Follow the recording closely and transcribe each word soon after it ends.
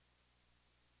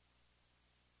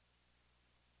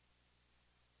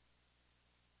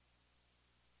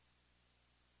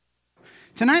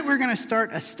Tonight we're going to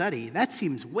start a study. That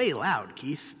seems way loud,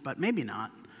 Keith, but maybe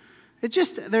not.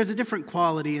 There's a different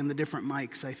quality in the different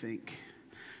mics, I think.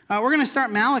 We're going to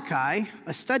start Malachi,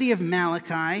 a study of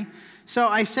Malachi. So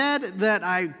I said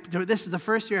that this is the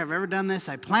first year I've ever done this.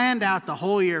 I planned out the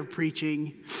whole year of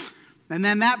preaching, and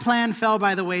then that plan fell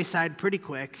by the wayside pretty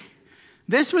quick.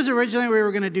 This was originally, we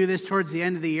were going to do this towards the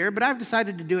end of the year, but I've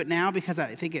decided to do it now because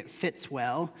I think it fits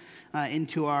well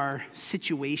into our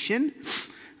situation.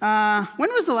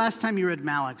 When was the last time you read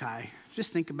Malachi?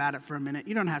 Just think about it for a minute.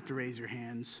 You don't have to raise your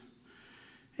hands.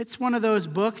 It's one of those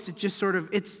books,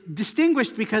 it's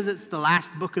distinguished because it's the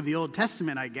last book of the Old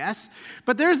Testament, I guess.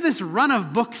 But there's this run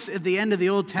of books at the end of the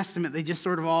Old Testament. They just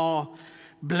sort of all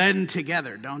blend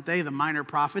together, don't they? The minor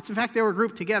prophets. In fact, they were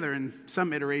grouped together in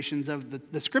some iterations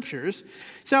of the scriptures.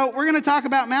 So we're going to talk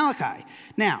about Malachi.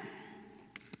 Now,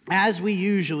 as we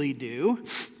usually do,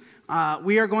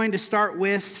 we are going to start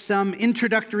with some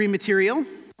introductory material.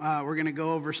 We're going to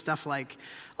go over stuff like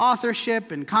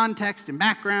authorship and context and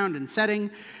background and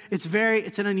setting. It's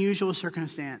an unusual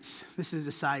circumstance. This is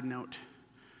a side note.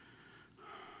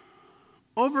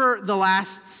 Over the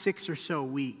last 6 or so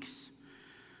weeks,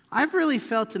 I've really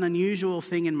felt an unusual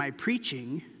thing in my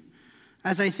preaching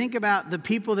as I think about the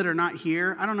people that are not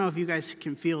here. I don't know if you guys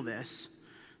can feel this.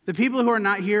 The people who are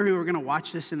not here who are going to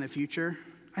watch this in the future,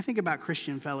 I think about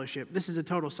Christian fellowship. This is a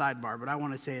total sidebar, but I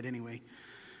want to say it anyway.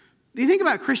 Do you think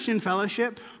about Christian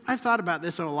fellowship? I've thought about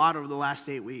this a lot over the last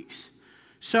 8 weeks.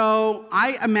 So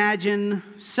I imagine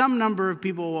some number of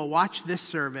people will watch this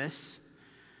service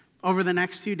over the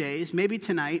next few days, maybe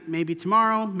tonight, maybe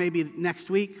tomorrow, maybe next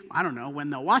week. I don't know when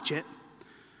they'll watch it.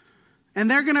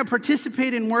 And they're going to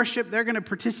participate in worship. They're going to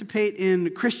participate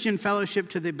in Christian fellowship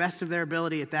to the best of their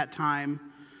ability at that time.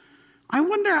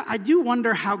 I do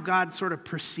wonder how God sort of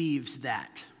perceives that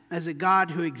as a God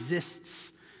who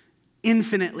exists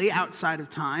infinitely outside of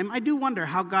time. I do wonder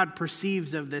how God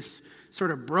perceives of this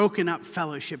sort of broken up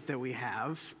fellowship that we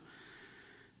have.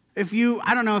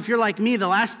 I don't know, if you're like me, the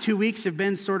last 2 weeks have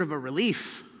been sort of a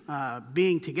relief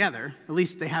being together. At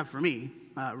least they have for me.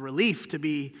 Relief to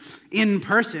be in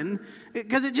person,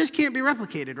 because it just can't be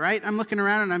replicated, right? I'm looking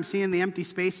around and I'm seeing the empty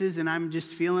spaces and I'm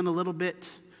just feeling a little bit,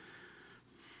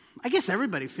 I guess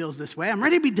everybody feels this way. I'm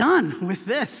ready to be done with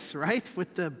this, right?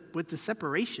 With the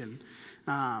separation.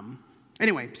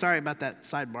 Anyway, sorry about that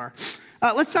sidebar.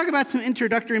 Let's talk about some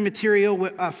introductory material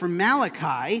from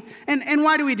Malachi. And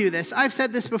why do we do this? I've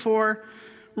said this before.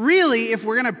 Really, if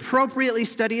we're going to appropriately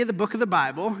study the book of the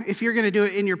Bible, if you're going to do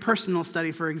it in your personal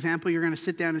study, for example, you're going to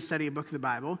sit down and study a book of the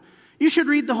Bible, you should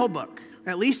read the whole book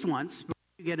at least once before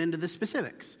you get into the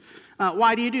specifics.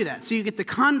 Why do you do that? So you get the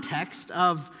context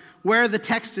of where the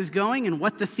text is going and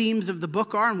what the themes of the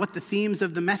book are and what the themes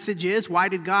of the message is. Why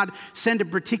did God send a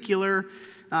particular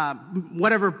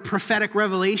whatever prophetic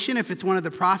revelation, if it's one of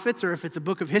the prophets or if it's a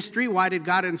book of history? Why did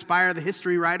God inspire the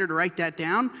history writer to write that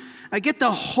down? Get the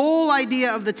whole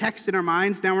idea of the text in our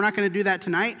minds. Now, we're not going to do that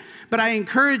tonight, but I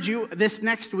encourage you this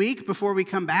next week, before we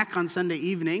come back on Sunday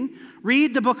evening,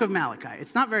 read the book of Malachi.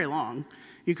 It's not very long.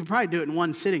 You could probably do it in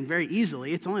one sitting very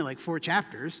easily. It's only like 4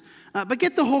 chapters. But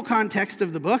get the whole context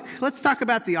of the book. Let's talk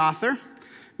about the author.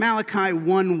 Malachi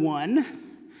 1:1.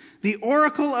 The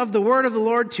oracle of the word of the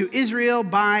Lord to Israel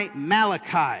by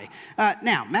Malachi.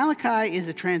 Now, Malachi is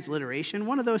a transliteration,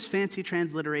 one of those fancy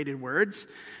transliterated words,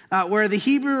 where the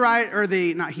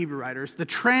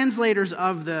translators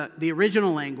of the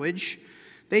original language,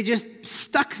 they just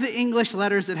stuck the English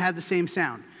letters that had the same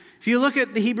sound. If you look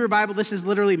at the Hebrew Bible, this is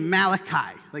literally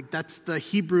Malachi. Like, that's the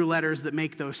Hebrew letters that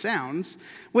make those sounds,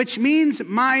 which means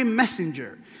my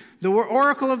messenger. The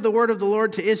oracle of the word of the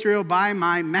Lord to Israel by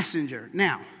my messenger.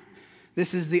 Now,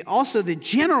 this is also the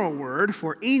general word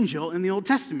for angel in the Old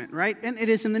Testament, right? And it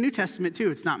is in the New Testament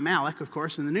too. It's not Malach, of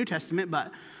course, in the New Testament,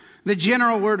 but the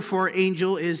general word for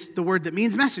angel is the word that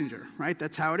means messenger, right?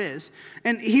 That's how it is.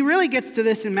 And he really gets to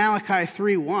this in Malachi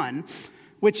 3:1,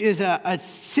 which is a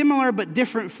similar but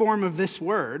different form of this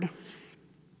word.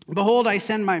 Behold, I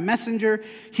send my messenger.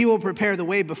 He will prepare the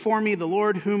way before me. The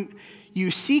Lord whom you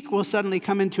seek will suddenly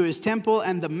come into his temple,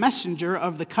 and the messenger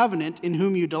of the covenant in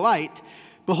whom you delight.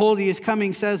 Behold, he is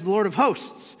coming, says the Lord of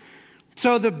hosts.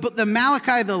 So the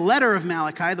Malachi, the letter of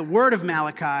Malachi, the word of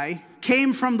Malachi,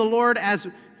 came from the Lord as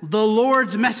the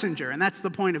Lord's messenger. And that's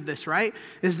the point of this, right?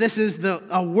 This is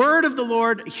a word of the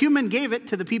Lord. Human gave it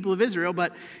to the people of Israel,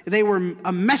 but they were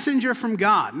a messenger from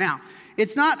God. Now,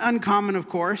 it's not uncommon, of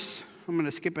course. I'm going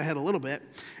to skip ahead a little bit.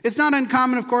 It's not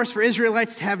uncommon, of course, for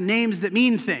Israelites to have names that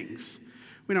mean things.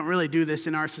 We don't really do this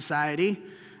in our society.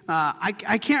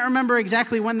 I can't remember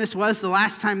exactly when this was. The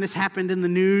last time this happened in the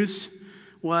news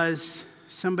was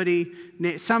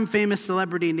some famous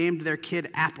celebrity named their kid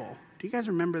Apple. Do you guys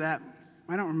remember that?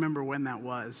 I don't remember when that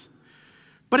was.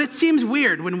 But it seems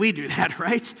weird when we do that,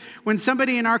 right? When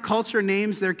somebody in our culture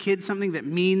names their kid something that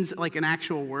means like an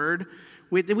actual word,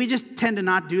 we just tend to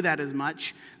not do that as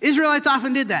much. Israelites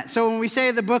often did that. So when we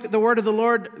say the word of the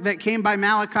Lord that came by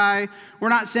Malachi, we're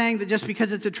not saying that just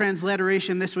because it's a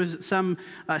transliteration, this was some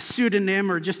pseudonym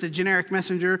or just a generic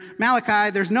messenger.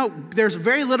 Malachi, there's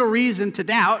very little reason to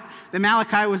doubt that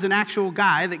Malachi was an actual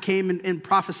guy that came and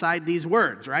prophesied these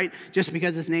words, right? Just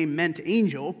because his name meant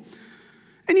angel.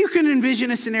 And you can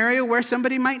envision a scenario where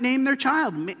somebody might name their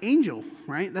child Angel,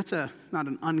 right? That's not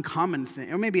an uncommon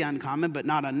thing, or maybe uncommon, but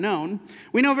not unknown.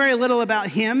 We know very little about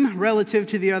him relative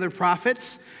to the other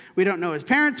prophets. We don't know his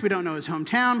parents. We don't know his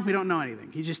hometown. We don't know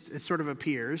anything. It sort of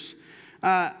appears.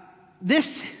 I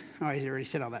already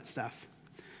said all that stuff.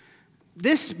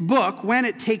 This book, when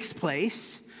it takes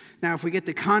place, now if we get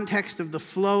the context of the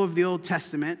flow of the Old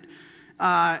Testament,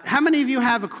 how many of you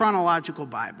have a chronological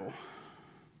Bible?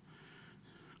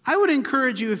 I would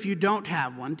encourage you, if you don't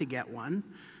have one, to get one,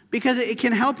 because it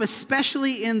can help,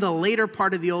 especially in the later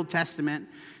part of the Old Testament,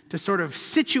 to sort of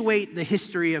situate the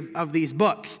history of these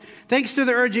books. Thanks to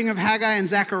the urging of Haggai and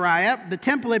Zechariah, the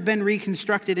temple had been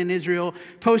reconstructed in Israel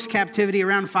post-captivity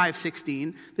around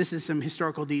 516. This is some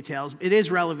historical details. It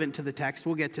is relevant to the text.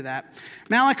 We'll get to that.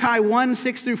 Malachi 1,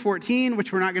 6 through 14,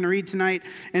 which we're not going to read tonight,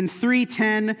 and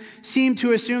 3:10 seem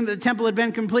to assume that the temple had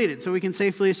been completed. So we can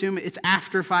safely assume it's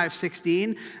after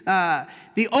 516.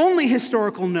 The only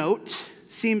historical note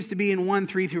seems to be in 1,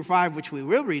 3 through 5, which we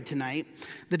will read tonight,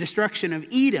 the destruction of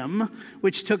Edom,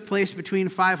 which took place between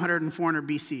 500 and 400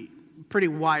 BC. Pretty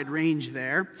wide range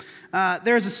there.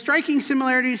 There's a striking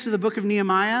similarity to the book of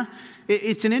Nehemiah.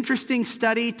 It's an interesting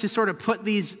study to sort of put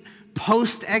these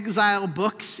post-exile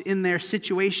books in their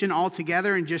situation all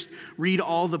together and just read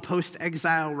all the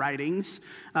post-exile writings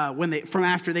from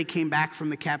after they came back from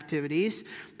the captivities.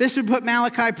 This would put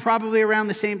Malachi probably around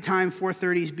the same time,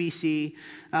 430s BC,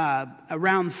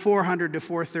 around 400 to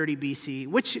 430 BC,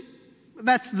 which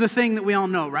that's the thing that we all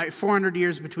know, right? 400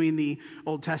 years between the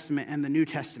Old Testament and the New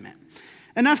Testament.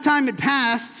 Enough time had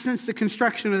passed since the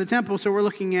construction of the temple, so we're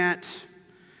looking at,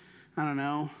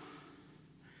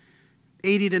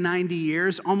 80 to 90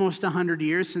 years, almost 100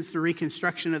 years since the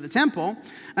reconstruction of the temple.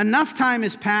 Enough time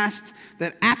has passed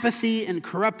that apathy and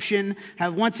corruption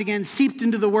have once again seeped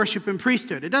into the worship and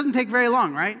priesthood. It doesn't take very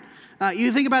long, right?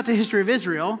 You think about the history of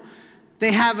Israel,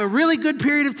 they have a really good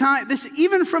period of time,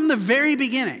 even from the very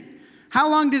beginning. How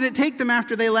long did it take them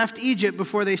after they left Egypt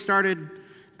before they started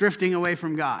drifting away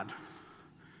from God?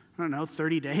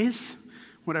 30 days?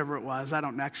 Whatever it was. I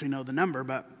don't actually know the number,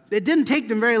 but it didn't take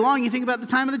them very long. You think about the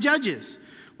time of the judges.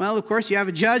 Well, of course, you have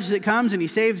a judge that comes and he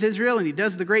saves Israel and he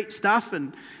does the great stuff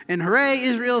and hooray,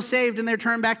 Israel's saved and they're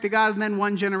turned back to God. And then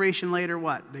one generation later,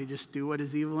 what? They just do what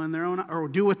is evil in their own, or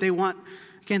do what they want.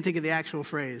 I can't think of the actual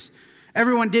phrase.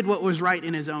 Everyone did what was right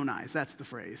in his own eyes. That's the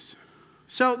phrase.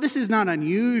 So this is not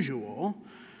unusual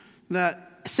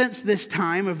that since this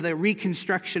time of the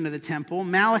reconstruction of the temple,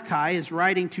 Malachi is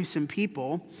writing to some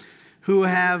people who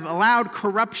have allowed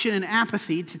corruption and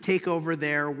apathy to take over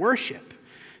their worship.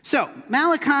 So,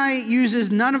 Malachi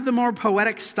uses none of the more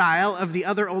poetic style of the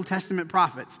other Old Testament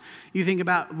prophets. You think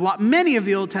about many of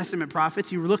the Old Testament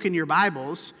prophets, you look in your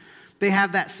Bibles, they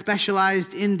have that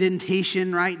specialized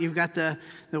indentation, right? You've got the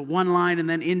one line and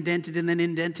then indented,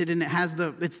 and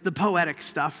it's the poetic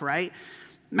stuff, right?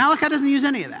 Malachi doesn't use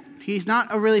any of that. He's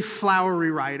not a really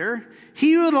flowery writer.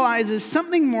 He utilizes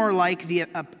something more like the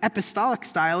apostolic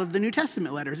style of the New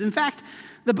Testament letters. In fact,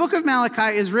 the book of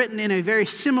Malachi is written in a very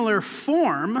similar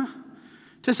form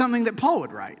to something that Paul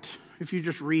would write, if you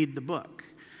just read the book.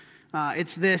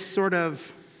 It's this sort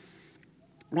of,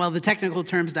 the technical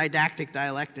term's didactic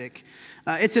dialectic.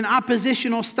 It's an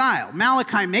oppositional style.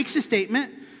 Malachi makes a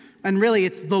statement, and really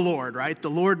it's the Lord, right?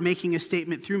 The Lord making a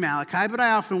statement through Malachi, but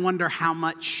I often wonder how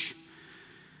much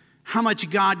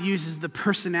God uses the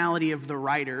personality of the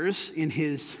writers in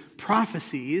his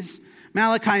prophecies.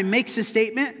 Malachi makes a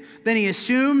statement, then he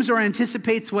assumes or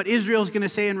anticipates what Israel's going to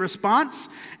say in response,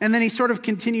 and then he sort of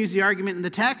continues the argument in the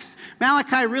text.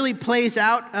 Malachi really plays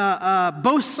out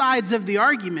both sides of the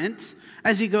argument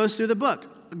as he goes through the book.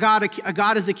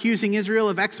 God is accusing Israel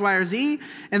of X, Y, or Z,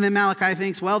 and then Malachi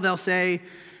thinks, they'll say,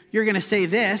 you're going to say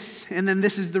this, and then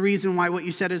this is the reason why what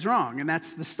you said is wrong. And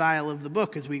that's the style of the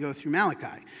book as we go through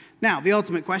Malachi. Now, the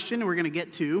ultimate question we're going to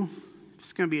get to,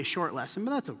 it's going to be a short lesson,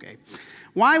 but that's okay.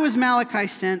 Why was Malachi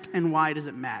sent, and why does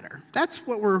it matter? That's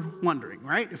what we're wondering,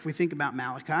 right? If we think about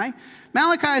Malachi.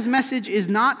 Malachi's message is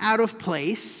not out of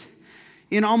place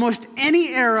in almost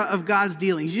any era of God's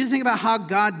dealings. You think about how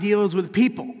God deals with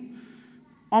people.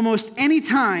 Almost any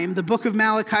time, the book of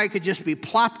Malachi could just be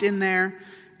plopped in there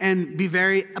and be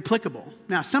very applicable.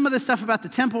 Now, some of the stuff about the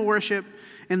temple worship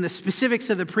and the specifics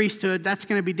of the priesthood, that's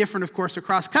going to be different, of course,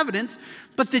 across covenants.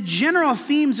 But the general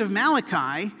themes of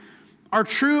Malachi are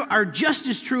just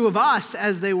as true of us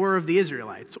as they were of the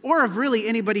Israelites, or of really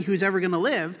anybody who's ever going to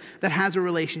live that has a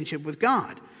relationship with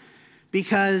God.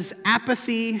 Because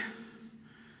apathy,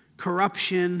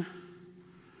 corruption,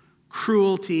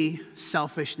 cruelty,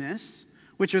 selfishness,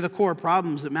 which are the core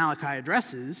problems that Malachi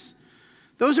addresses,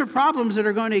 those are problems that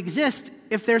are going to exist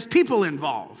if there's people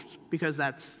involved, because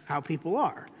that's how people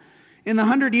are. In the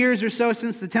 100 years or so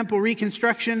since the temple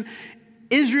reconstruction,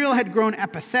 Israel had grown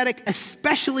apathetic,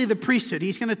 especially the priesthood.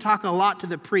 He's going to talk a lot to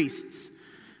the priests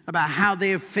about how they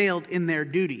have failed in their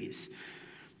duties.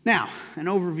 Now, an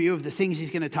overview of the things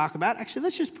he's going to talk about. Actually,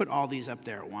 let's just put all these up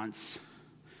there at once.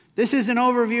 This is an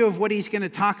overview of what he's going to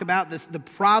talk about, the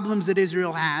problems that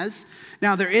Israel has.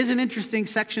 Now, there is an interesting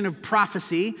section of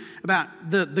prophecy about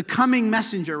the coming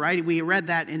messenger, right? We read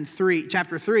that in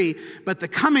chapter 3, but the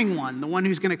coming one, the one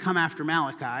who's going to come after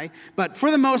Malachi. But for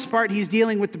the most part, he's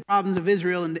dealing with the problems of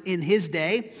Israel in his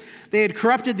day. They had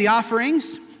corrupted the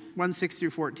offerings, 1:6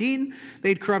 through 14.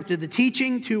 They'd corrupted the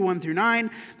teaching, 2:1 through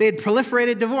 9. They had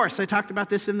proliferated divorce. I talked about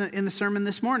this in the sermon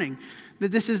this morning.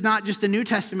 That this is not just a New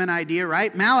Testament idea,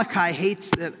 right? Malachi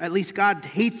hates, at least God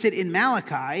hates it in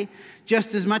Malachi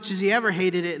just as much as he ever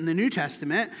hated it in the New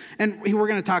Testament. And we're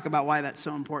going to talk about why that's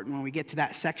so important when we get to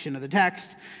that section of the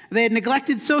text. They had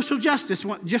neglected social justice,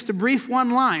 just a brief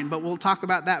one line, but we'll talk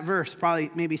about that verse,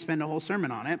 probably maybe spend a whole sermon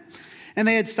on it. And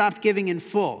they had stopped giving in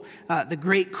full. The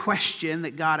great question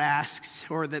that God asks,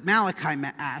 or that Malachi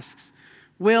asks,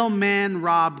 will man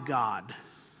rob God?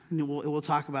 And we'll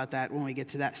talk about that when we get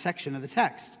to that section of the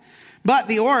text. But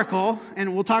the oracle,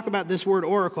 and we'll talk about this word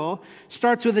oracle,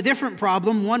 starts with a different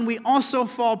problem, one we also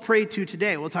fall prey to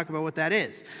today. We'll talk about what that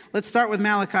is. Let's start with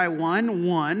Malachi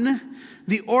 1:1.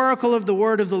 The oracle of the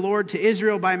word of the Lord to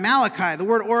Israel by Malachi. The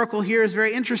word oracle here is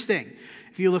very interesting.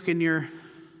 If you look in your,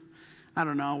 I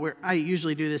don't know, I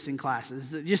usually do this in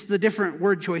classes, just the different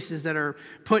word choices that are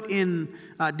put in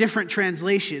different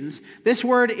translations. This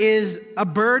word is a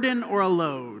burden or a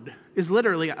load, is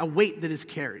literally a weight that is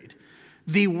carried.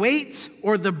 The weight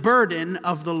or the burden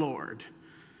of the Lord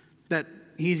that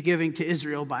he's giving to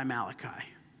Israel by Malachi.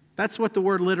 That's what the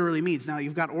word literally means. Now,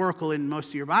 you've got oracle in most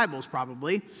of your Bibles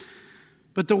probably,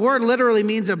 but the word literally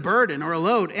means a burden or a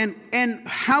load. And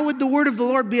how would the word of the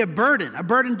Lord be a burden? A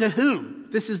burden to whom?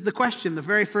 This is the question, the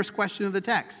very first question of the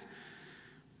text.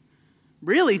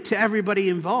 Really, to everybody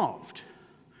involved.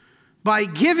 By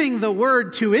giving the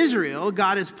word to Israel,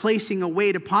 God is placing a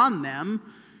weight upon them.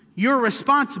 You're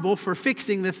responsible for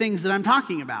fixing the things that I'm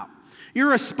talking about. You're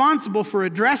responsible for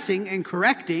addressing and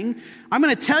correcting. I'm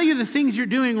going to tell you the things you're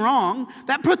doing wrong.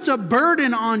 That puts a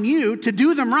burden on you to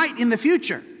do them right in the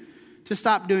future, to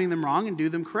stop doing them wrong and do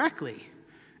them correctly.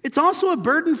 It's also a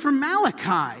burden for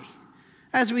Malachi.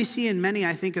 As we see in many,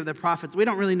 I think, of the prophets, we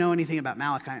don't really know anything about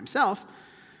Malachi himself,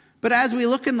 but as we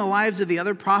look in the lives of the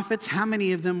other prophets, how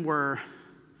many of them were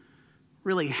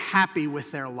really happy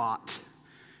with their lot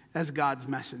as God's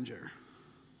messenger?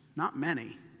 Not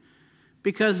many,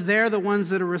 because they're the ones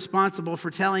that are responsible for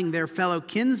telling their fellow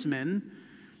kinsmen,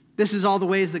 this is all the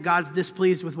ways that God's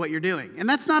displeased with what you're doing. And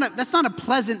that's not a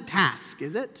pleasant task,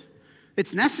 is it?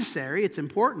 It's necessary, it's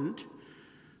important,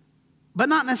 but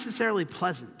not necessarily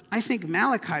pleasant. I think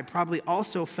Malachi probably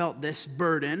also felt this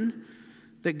burden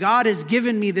that God has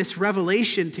given me this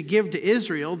revelation to give to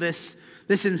Israel, this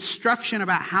instruction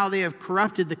about how they have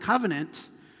corrupted the covenant.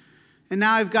 And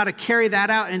now I've got to carry that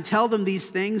out and tell them these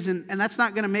things. And that's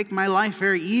not going to make my life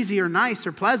very easy or nice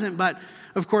or pleasant. But,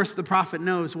 of course, the prophet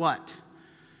knows what.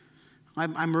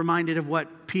 I'm reminded of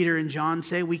what Peter and John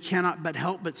say. We cannot but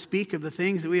help but speak of the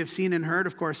things that we have seen and heard.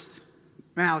 Of course,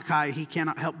 Malachi, he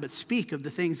cannot help but speak of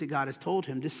the things that God has told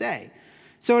him to say.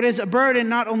 So it is a burden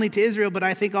not only to Israel, but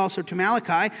I think also to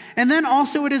Malachi. And then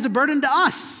also it is a burden to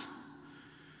us.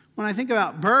 When I think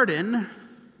about burden,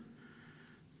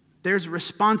 there's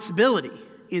responsibility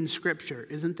in Scripture,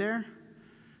 isn't there?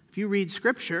 If you read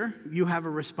Scripture, you have a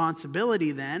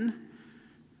responsibility then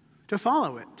to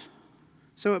follow it.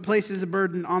 So it places a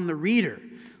burden on the reader.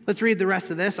 Let's read the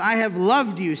rest of this. I have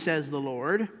loved you, says the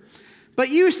Lord. But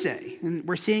you say, and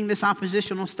we're seeing this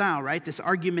oppositional style, right? This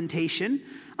argumentation.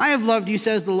 I have loved you,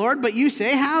 says the Lord, but you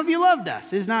say, how have you loved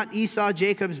us? Is not Esau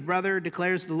Jacob's brother,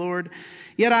 declares the Lord?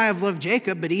 Yet I have loved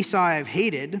Jacob, but Esau I have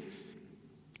hated.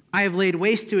 I have laid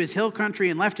waste to his hill country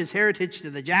and left his heritage to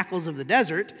the jackals of the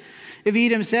desert. If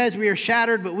Edom says, we are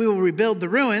shattered, but we will rebuild the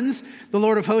ruins, the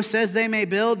Lord of hosts says they may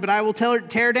build, but I will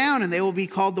tear down, and they will be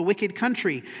called the wicked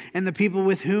country, and the people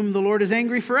with whom the Lord is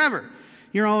angry forever.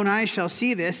 Your own eyes shall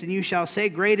see this, and you shall say,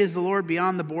 great is the Lord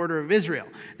beyond the border of Israel.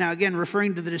 Now again,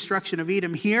 referring to the destruction of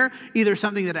Edom here, either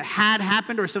something that had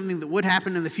happened or something that would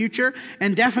happen in the future,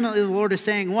 and definitely the Lord is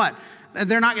saying what?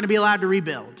 They're not going to be allowed to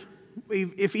rebuild.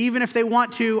 Even if they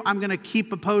want to, I'm going to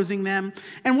keep opposing them.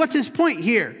 And what's his point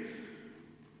here?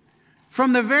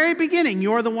 From the very beginning,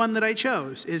 you're the one that I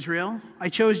chose, Israel. I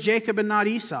chose Jacob and not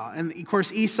Esau. And of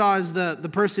course, Esau is the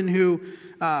person who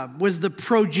was the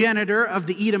progenitor of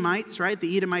the Edomites, right?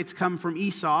 The Edomites come from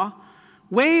Esau.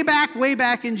 Way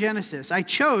back in Genesis. I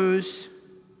chose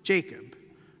Jacob.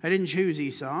 I didn't choose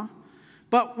Esau.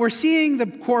 But we're seeing the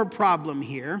core problem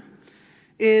here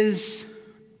is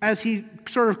as he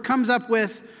sort of comes up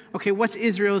with, okay, what's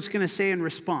Israel's going to say in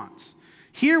response?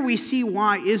 Here we see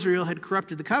why Israel had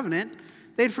corrupted the covenant.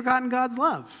 They'd forgotten God's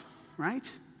love,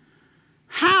 right?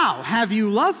 How have you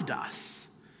loved us?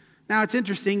 Now, it's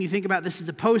interesting. You think about this as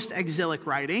a post-exilic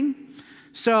writing.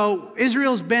 So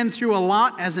Israel's been through a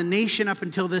lot as a nation up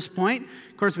until this point.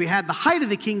 Of course, we had the height of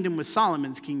the kingdom was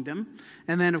Solomon's kingdom.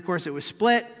 And then, of course, it was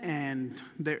split, and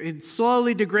it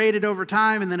slowly degraded over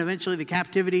time. And then eventually the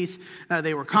captivities,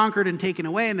 they were conquered and taken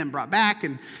away and then brought back.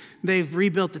 And they've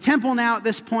rebuilt the temple now at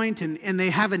this point, and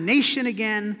they have a nation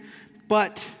again.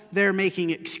 But they're making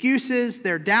excuses,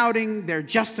 they're doubting, they're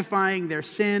justifying their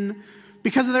sin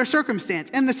because of their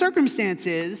circumstance. And the circumstance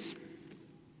is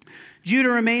Judah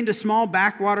remained a small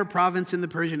backwater province in the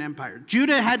Persian Empire.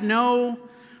 Judah had no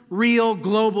real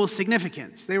global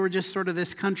significance. They were just sort of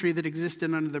this country that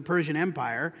existed under the Persian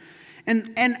Empire.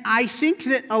 And I think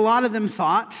that a lot of them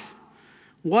thought,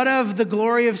 what of the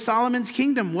glory of Solomon's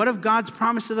kingdom? What of God's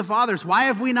promise to the fathers? Why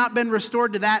have we not been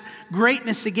restored to that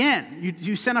greatness again?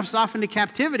 You sent us off into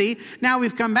captivity. Now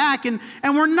we've come back, and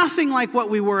we're nothing like what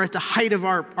we were at the height of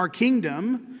our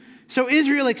kingdom. So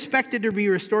Israel expected to be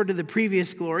restored to the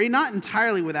previous glory, not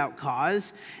entirely without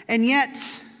cause. And yet,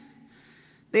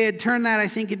 they had turned that, I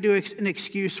think, into an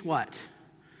excuse what?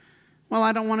 Well,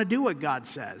 I don't want to do what God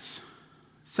says.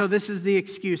 So this is the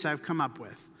excuse I've come up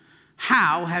with.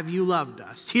 How have you loved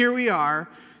us? Here we are,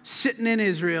 sitting in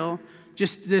Israel,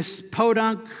 just this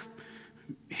podunk,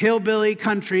 hillbilly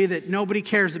country that nobody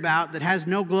cares about, that has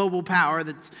no global power,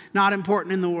 that's not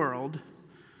important in the world.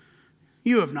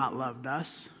 You have not loved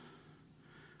us.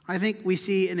 I think we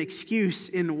see an excuse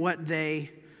in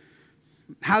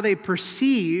how they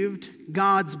perceived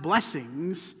God's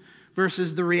blessings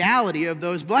versus the reality of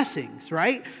those blessings,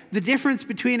 right? The difference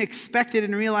between expected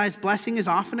and realized blessing is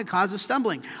often a cause of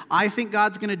stumbling. I think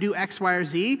God's going to do X, Y, or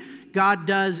Z. God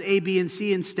does A, B, and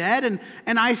C instead, and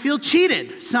I feel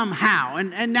cheated somehow.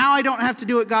 And now I don't have to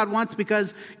do what God wants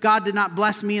because God did not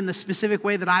bless me in the specific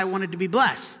way that I wanted to be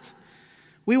blessed.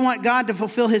 We want God to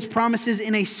fulfill his promises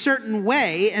in a certain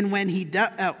way, and when he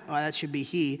does, that should be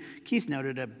he. Keith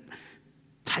noted a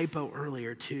typo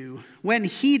earlier too. When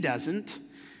he doesn't,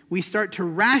 we start to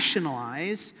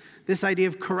rationalize this idea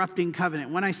of corrupting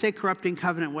covenant. When I say corrupting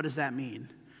covenant, what does that mean?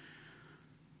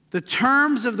 The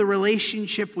terms of the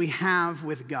relationship we have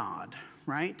with God,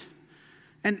 right?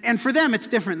 And for them, it's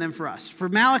different than for us. For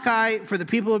Malachi, for the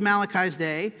people of Malachi's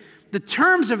day, the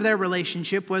terms of their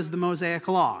relationship was the Mosaic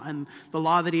law and the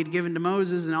law that he had given to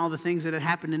Moses and all the things that had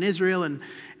happened in Israel and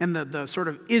the sort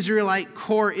of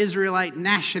core Israelite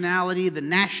nationality, the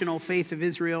national faith of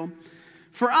Israel.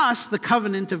 For us, the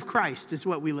covenant of Christ is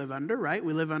what we live under, right?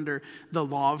 We live under the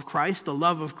law of Christ, the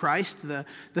love of Christ, the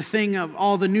thing of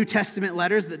all the New Testament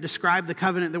letters that describe the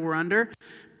covenant that we're under.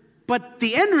 But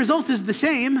the end result is the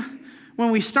same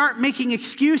when we start making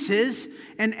excuses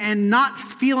and not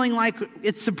feeling like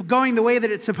it's going the way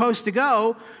that it's supposed to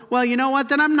go. Well, you know what?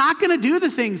 Then I'm not going to do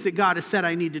the things that God has said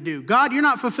I need to do. God, you're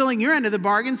not fulfilling your end of the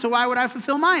bargain, so why would I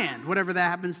fulfill my end, whatever that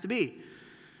happens to be?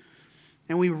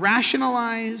 And we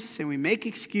rationalize and we make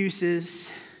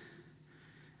excuses,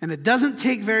 and it doesn't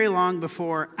take very long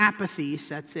before apathy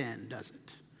sets in, does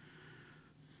it?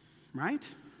 Right?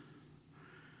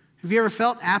 Have you ever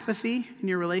felt apathy in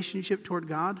your relationship toward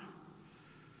God?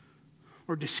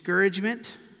 Or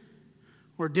discouragement?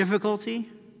 Or difficulty?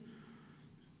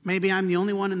 Maybe I'm the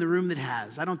only one in the room that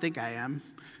has. I don't think I am.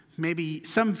 Maybe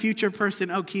some future person,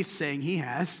 Keith's saying he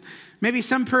has. Maybe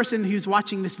some person who's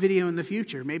watching this video in the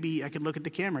future, maybe I could look at the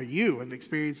camera. You have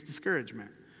experienced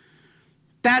discouragement.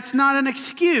 That's not an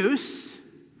excuse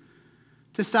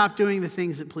to stop doing the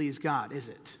things that please God, is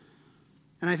it?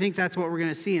 And I think that's what we're going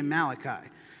to see in Malachi.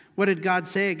 What did God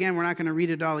say? Again, we're not going to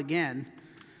read it all again.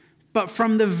 But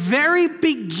from the very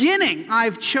beginning,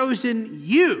 I've chosen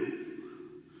you.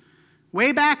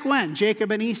 Way back when,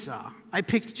 Jacob and Esau. I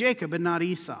picked Jacob and not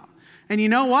Esau. And you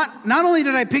know what? Not only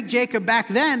did I pick Jacob back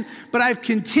then, but I've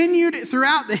continued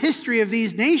throughout the history of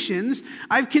these nations.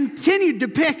 I've continued to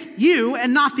pick you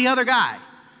and not the other guy.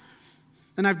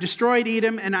 And I've destroyed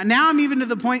Edom. And now I'm even to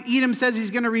the point Edom says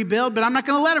he's going to rebuild, but I'm not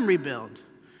going to let him rebuild.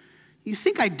 You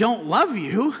think I don't love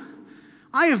you?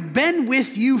 I have been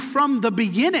with you from the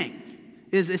beginning,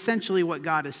 is essentially what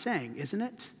God is saying, isn't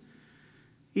it?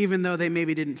 Even though they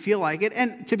maybe didn't feel like it.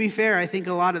 And to be fair, I think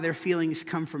a lot of their feelings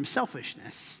come from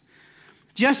selfishness.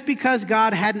 Just because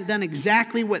God hadn't done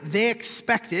exactly what they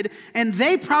expected, and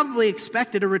they probably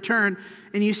expected a return,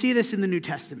 and you see this in the New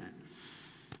Testament.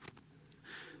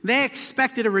 They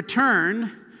expected a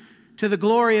return to the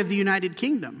glory of the United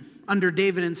Kingdom under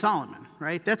David and Solomon,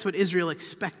 right? That's what Israel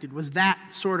expected, was that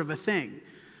sort of a thing.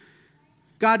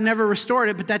 God never restored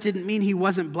it, but that didn't mean he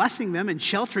wasn't blessing them and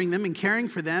sheltering them and caring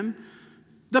for them.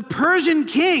 The Persian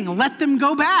king let them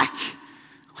go back,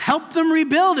 helped them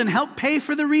rebuild and helped pay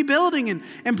for the rebuilding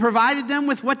and provided them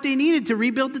with what they needed to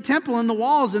rebuild the temple and the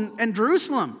walls and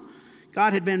Jerusalem.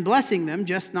 God had been blessing them,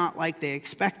 just not like they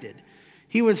expected.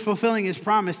 He was fulfilling his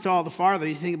promise to all the fathers.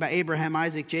 You think about Abraham,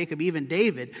 Isaac, Jacob, even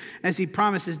David. As he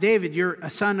promises David, a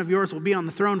son of yours will be on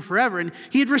the throne forever. And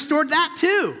he had restored that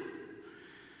too.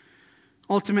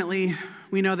 Ultimately,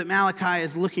 we know that Malachi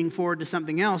is looking forward to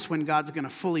something else when God's going to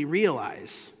fully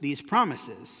realize these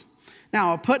promises. Now,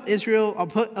 I'll put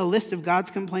a list of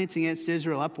God's complaints against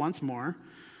Israel up once more.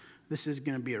 This is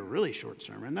going to be a really short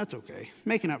sermon. That's okay.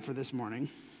 Making up for this morning.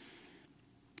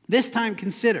 This time,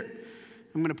 consider.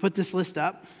 I'm going to put this list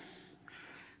up.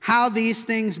 How these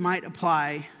things might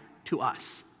apply to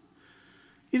us.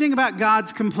 You think about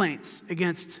God's complaints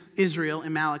against Israel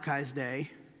in Malachi's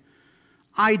day.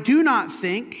 I do not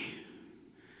think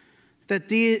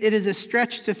that it is a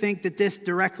stretch to think that this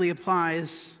directly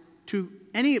applies to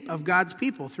any of God's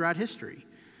people throughout history.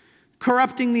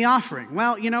 Corrupting the offering.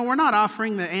 Well, we're not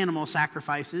offering the animal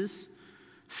sacrifices.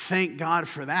 Thank God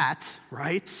for that,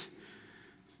 right?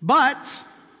 But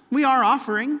we are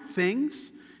offering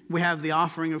things. We have the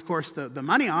offering, of course, the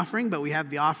money offering, but we have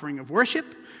the offering of worship.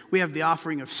 We have the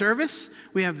offering of service.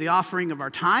 We have the offering of our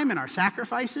time and our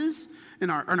sacrifices in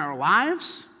our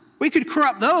lives. We could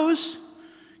corrupt those,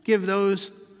 give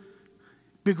those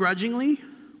begrudgingly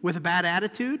with a bad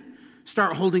attitude,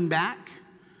 start holding back,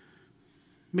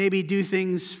 maybe do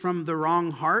things from the wrong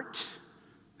heart.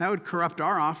 That would corrupt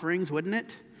our offerings, wouldn't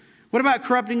it? What about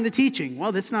corrupting the teaching?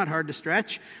 Well, that's not hard to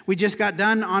stretch. We just got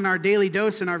done on our daily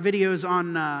dose and our videos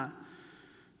on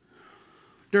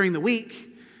during the week.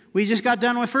 We just got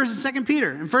done with 1st and 2nd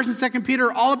Peter. And 1st and 2nd Peter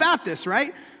are all about this,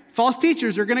 right? False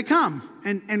teachers are going to come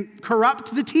and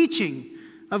corrupt the teaching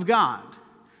of God.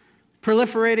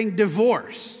 Proliferating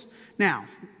divorce. Now,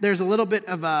 there's a little bit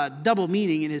of a double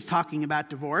meaning in his talking about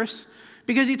divorce,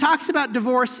 because he talks about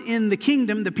divorce in the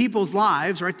kingdom, the people's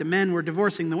lives, right? The men were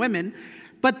divorcing the women.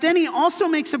 But then he also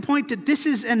makes a point that this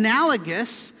is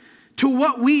analogous to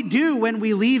what we do when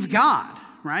we leave God,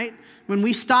 right? When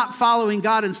we stop following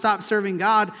God and stop serving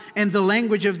God, and the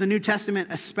language of the New Testament,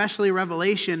 especially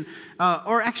Revelation,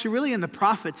 or actually really in the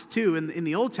prophets too, in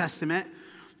the Old Testament,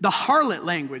 the harlot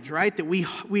language, right? That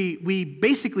we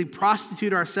basically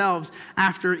prostitute ourselves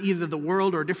after either the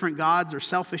world or different gods or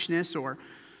selfishness, or,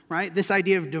 right? This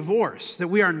idea of divorce, that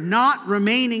we are not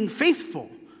remaining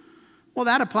faithful. Well,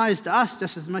 that applies to us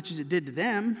just as much as it did to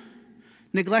them.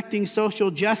 Neglecting social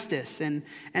justice and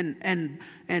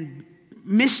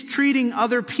mistreating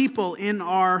other people in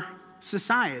our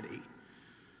society.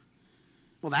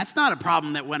 Well, that's not a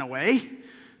problem that went away.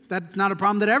 That's not a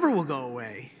problem that ever will go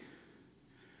away.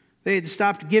 They had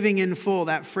stopped giving in full.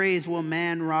 That phrase, will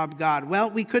man rob God?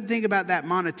 Well, we could think about that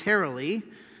monetarily,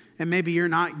 and maybe you're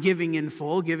not giving in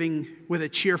full, giving with a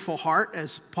cheerful heart,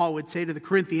 as Paul would say to the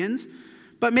Corinthians.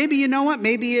 But maybe, you know what?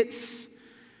 Maybe it's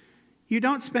you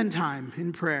don't spend time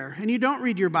in prayer, and you don't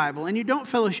read your Bible, and you don't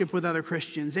fellowship with other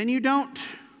Christians, and you don't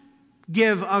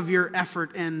give of your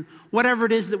effort and whatever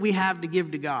it is that we have to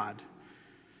give to God,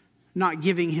 not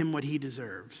giving him what he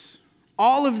deserves.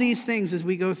 All of these things, as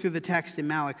we go through the text in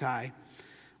Malachi,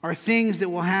 are things that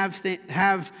will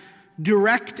have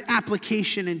direct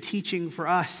application and teaching for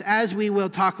us, as we will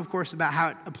talk, of course, about how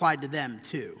it applied to them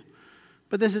too.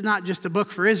 But this is not just a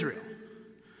book for Israel.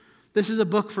 This is a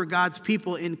book for God's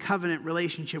people in covenant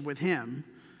relationship with him,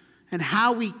 and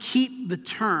how we keep the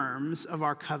terms of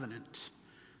our covenant,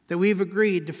 that we've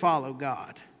agreed to follow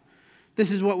God.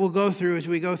 This is what we'll go through as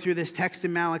we go through this text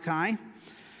in Malachi.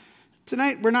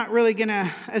 Tonight, we're not really going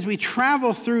to, as we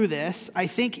travel through this, I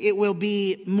think it will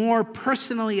be more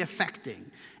personally affecting.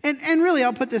 And really,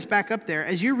 I'll put this back up there.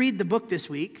 As you read the book this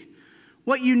week,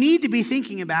 what you need to be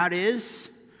thinking about is,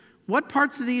 what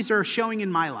parts of these are showing in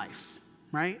my life,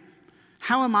 right?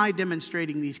 How am I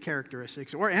demonstrating these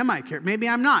characteristics? Or am I? Maybe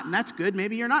I'm not, and that's good.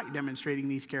 Maybe you're not demonstrating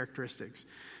these characteristics.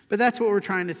 But that's what we're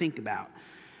trying to think about.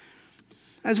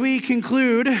 As we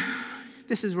conclude,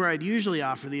 this is where I'd usually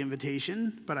offer the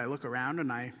invitation, but I look around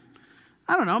and I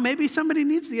don't know, maybe somebody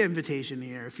needs the invitation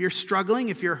here. If you're struggling,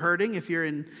 if you're hurting, if you're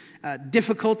in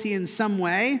difficulty in some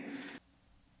way.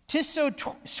 'Tis so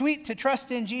sweet to trust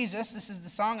in Jesus. This is the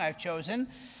song I've chosen,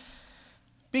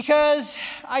 because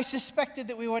I suspected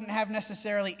that we wouldn't have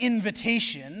necessarily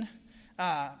invitation,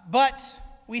 but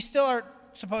we still are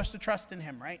supposed to trust in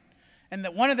him, right? And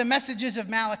that one of the messages of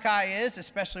Malachi is,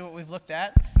 especially what we've looked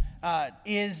at,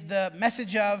 is the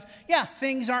message of,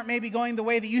 things aren't maybe going the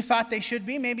way that you thought they should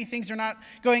be. Maybe things are not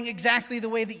going exactly the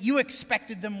way that you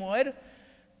expected them would.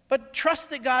 But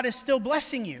trust that God is still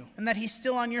blessing you, and that he's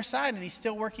still on your side, and he's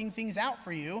still working things out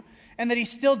for you, and that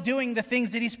he's still doing the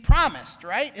things that he's promised,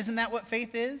 right? Isn't that what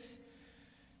faith is?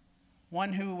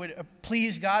 One who would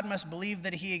please God must believe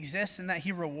that he exists and that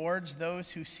he rewards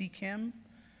those who seek him.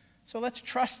 So let's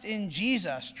trust in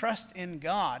Jesus, trust in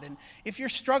God. And if you're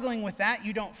struggling with that,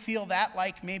 you don't feel that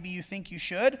like maybe you think you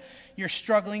should, you're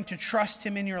struggling to trust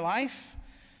him in your life,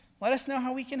 let us know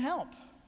how we can help.